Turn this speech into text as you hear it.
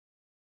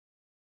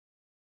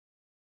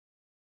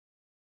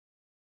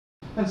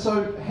And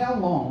so, how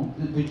long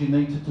did you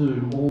need to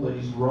do all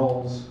these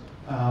roles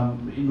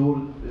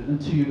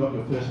until you got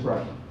your first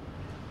break?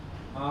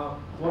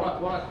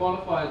 What I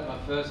qualified my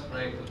first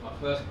break was my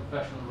first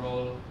professional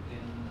role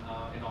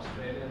in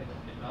Australia,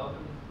 in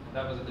Melbourne. And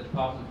that was at the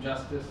Department of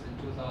Justice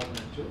in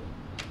 2002.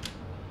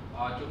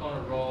 I took on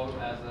a role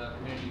as a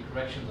community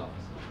corrections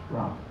officer.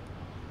 Right.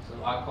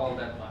 So I call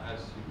that, as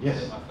you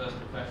said, my first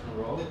professional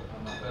role,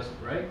 and my first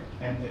break.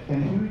 And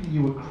who do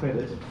you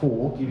accredit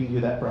for giving you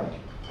that break?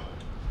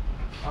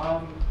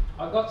 I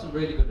got some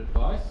really good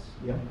advice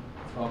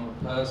from a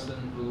person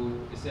who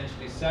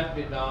essentially sat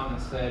me down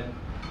and said,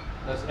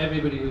 does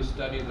everybody who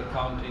studies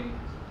accounting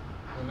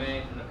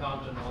remain an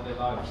accountant all their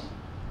lives?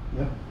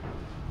 Yep.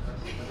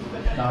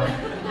 No.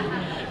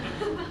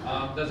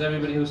 Does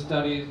everybody who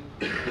studies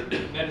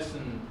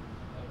medicine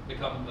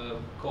become a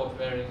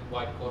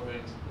white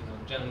court-wearing,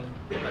 general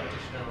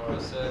practitioner or a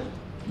surgeon?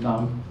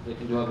 No. They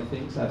can do other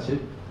things. That's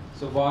it.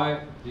 So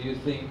why do you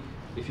think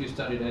if you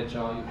studied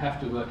HR, you have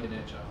to work in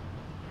HR?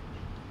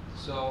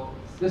 So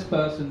this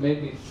person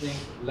made me think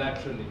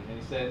laterally, and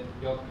he said,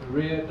 your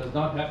career does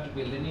not have to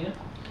be linear.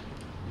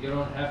 You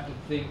don't have to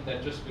think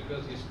that just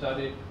because you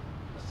studied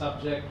a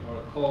subject or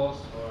a course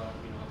or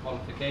a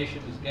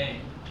qualification is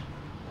gained,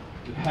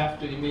 you have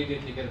to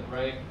immediately get a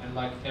break and,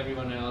 like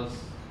everyone else,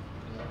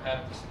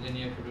 have this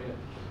linear career.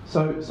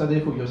 So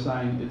therefore you're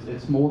saying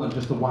it's more than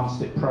just a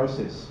one-step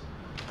process.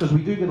 Because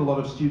we do get a lot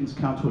of students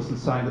come to us and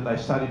saying that they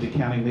studied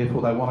accounting,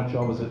 therefore they want a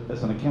job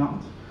as an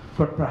accountant.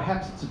 But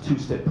perhaps it's a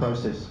two-step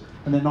process,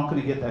 and they're not going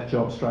to get that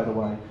job straight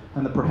away.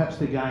 And that perhaps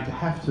they're going to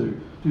have to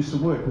do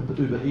some work with the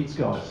Uber Eats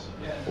guys.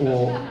 Yeah,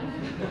 or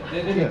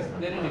they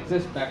didn't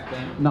exist back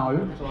then.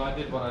 No. So I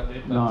did what I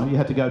did. No, you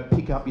had to go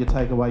pick up your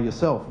takeaway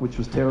yourself, which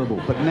was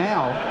terrible. But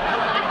now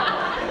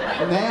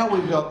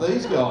we've got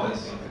these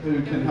guys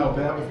who can help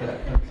out with that.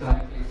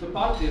 Exactly. So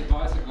part of the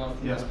advice I got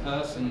from this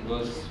person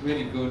was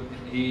really good.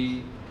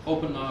 He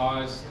opened my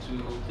eyes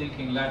to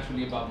thinking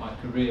laterally about my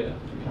career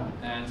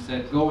and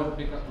said, go and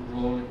pick up a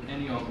role in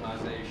any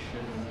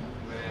organization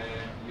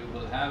where you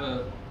will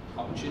have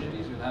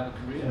opportunities, you'll have a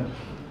career.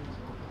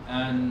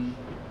 And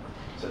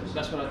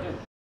that's what I did.